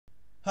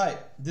Hi,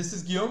 this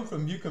is Guillaume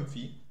from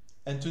ViewComfy,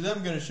 and today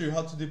I'm going to show you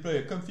how to deploy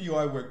a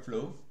ComfyUI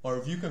workflow or a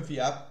ViewComfy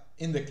app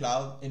in the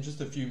cloud in just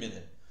a few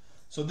minutes.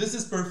 So this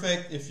is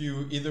perfect if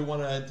you either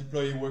want to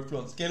deploy your workflow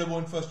on scalable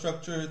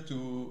infrastructure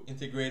to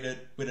integrate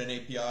it with an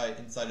API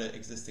inside an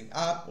existing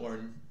app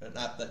or an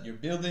app that you're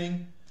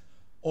building,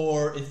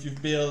 or if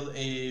you've built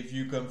a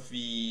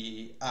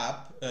ViewComfy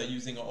app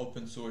using an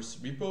open source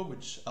repo,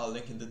 which I'll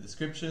link in the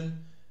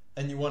description,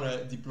 and you want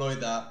to deploy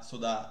that so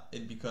that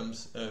it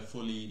becomes a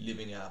fully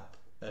living app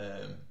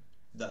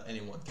that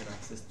anyone can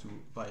access to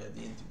via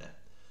the internet.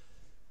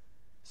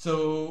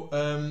 So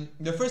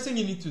the first thing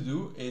you need to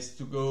do is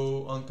to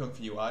go on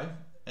ComfyUI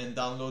and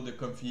download the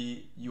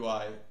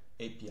ComfyUI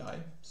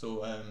API.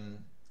 So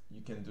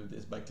you can do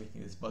this by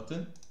clicking this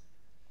button.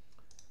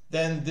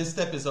 Then this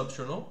step is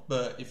optional,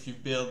 but if you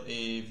build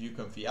a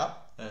ViewComfy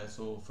app,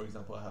 so for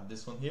example I have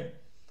this one here,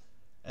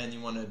 and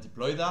you want to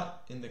deploy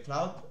that in the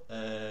cloud,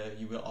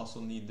 you will also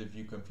need the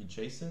ViewComfy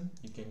JSON.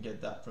 You can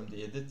get that from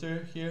the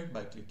editor here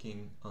by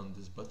clicking on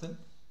this button.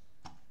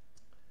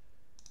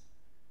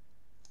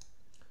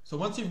 So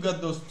once you've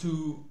got those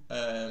two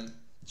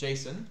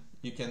JSON,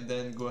 you can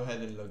then go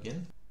ahead and log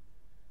in.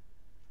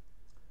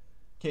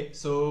 Okay,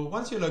 so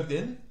once you're logged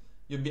in,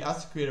 you'll be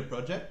asked to create a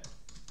project.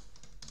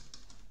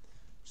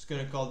 I'm just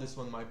going to call this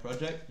one my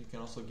project. You can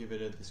also give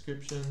it a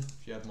description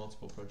if you have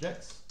multiple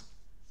projects.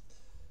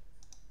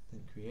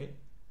 And create.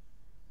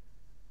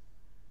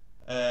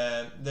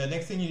 The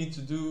next thing you need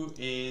to do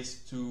is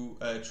to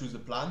choose a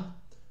plan.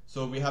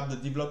 So we have the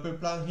developer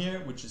plan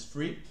here, which is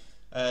free.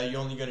 You're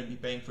only going to be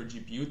paying for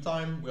GPU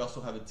time. We also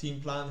have a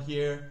team plan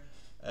here,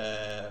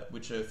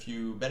 which a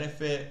few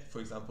benefit. For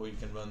example, you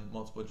can run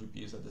multiple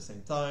GPUs at the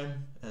same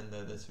time, and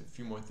there's a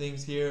few more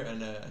things here,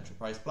 and an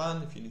enterprise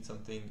plan if you need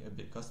something a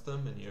bit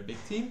custom and you're a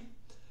big team.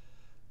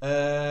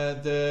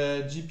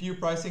 The GPU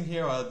pricing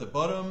here are at the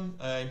bottom.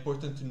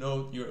 Important to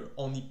note, you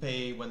only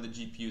pay when the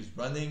GPU is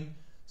running.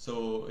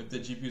 So if the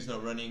GPU is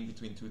not running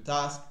between two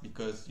tasks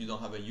because you don't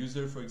have a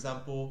user, for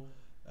example,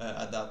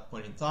 at that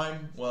point in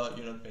time, well,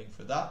 you're not paying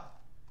for that.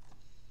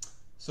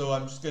 So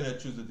I'm just going to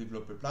choose the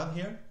developer plan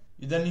here.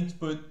 You then need to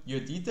put your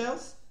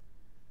details.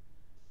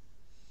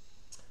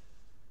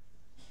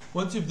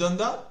 Once you've done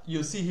that,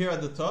 you'll see here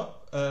at the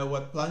top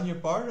what plan you're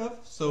part of.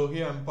 So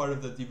here I'm part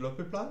of the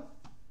developer plan.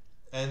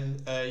 And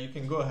you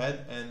can go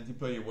ahead and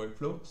deploy your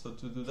workflow. So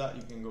to do that,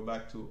 you can go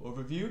back to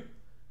Overview,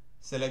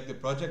 select the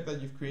project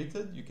that you've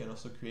created. You can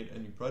also create a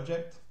new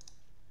project.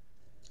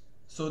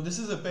 So this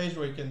is a page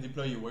where you can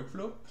deploy your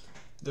workflow.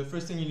 The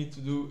first thing you need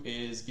to do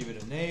is give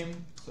it a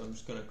name. So I'm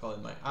just going to call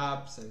it my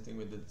app, same thing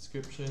with the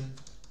description.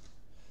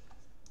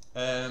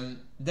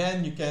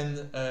 Then you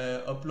can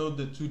upload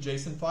the two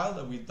JSON files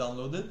that we've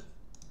downloaded.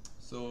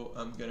 So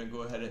I'm going to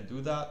go ahead and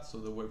do that. So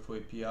the workflow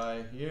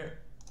API here.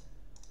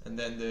 And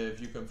then the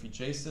ViewComfy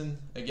JSON.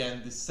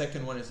 Again, this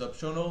second one is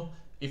optional.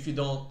 If you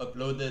don't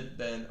upload it,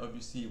 then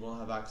obviously you won't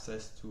have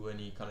access to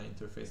any kind of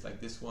interface like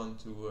this one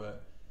to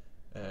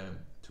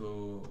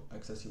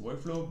access your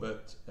workflow,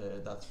 but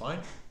that's fine.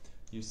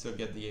 You still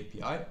get the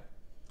API.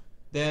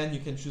 Then you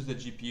can choose the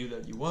GPU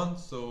that you want.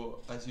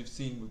 So as you've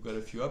seen, we've got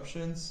a few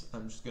options.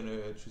 I'm just going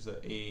to choose a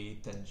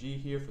A10G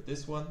here for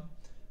this one,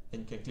 and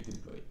you can click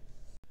deploy.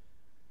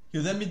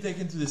 You'll then be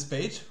taken to this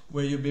page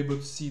where you'll be able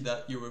to see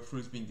that your workflow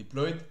is being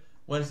deployed.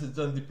 Once it's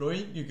done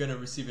deploying, you're going to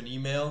receive an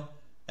email,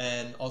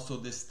 and also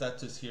this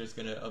status here is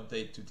going to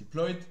update to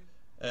deployed.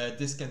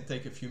 This can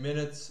take a few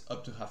minutes,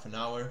 up to half an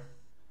hour.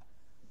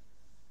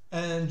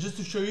 And just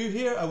to show you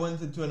here, I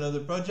went into another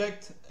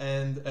project,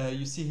 and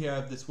you see here I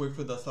have this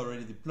workflow that's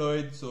already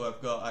deployed. So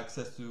I've got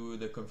access to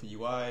the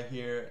ComfyUI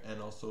here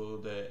and also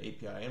the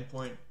API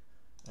endpoint.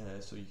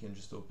 So you can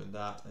just open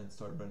that and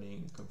start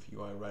running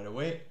ComfyUI right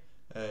away.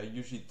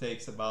 Usually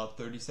takes about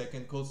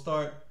 30-second cold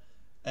start.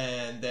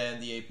 And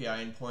then the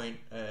API endpoint,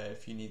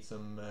 if you need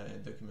some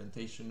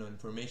documentation or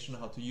information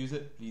on how to use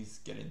it, please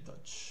get in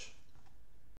touch.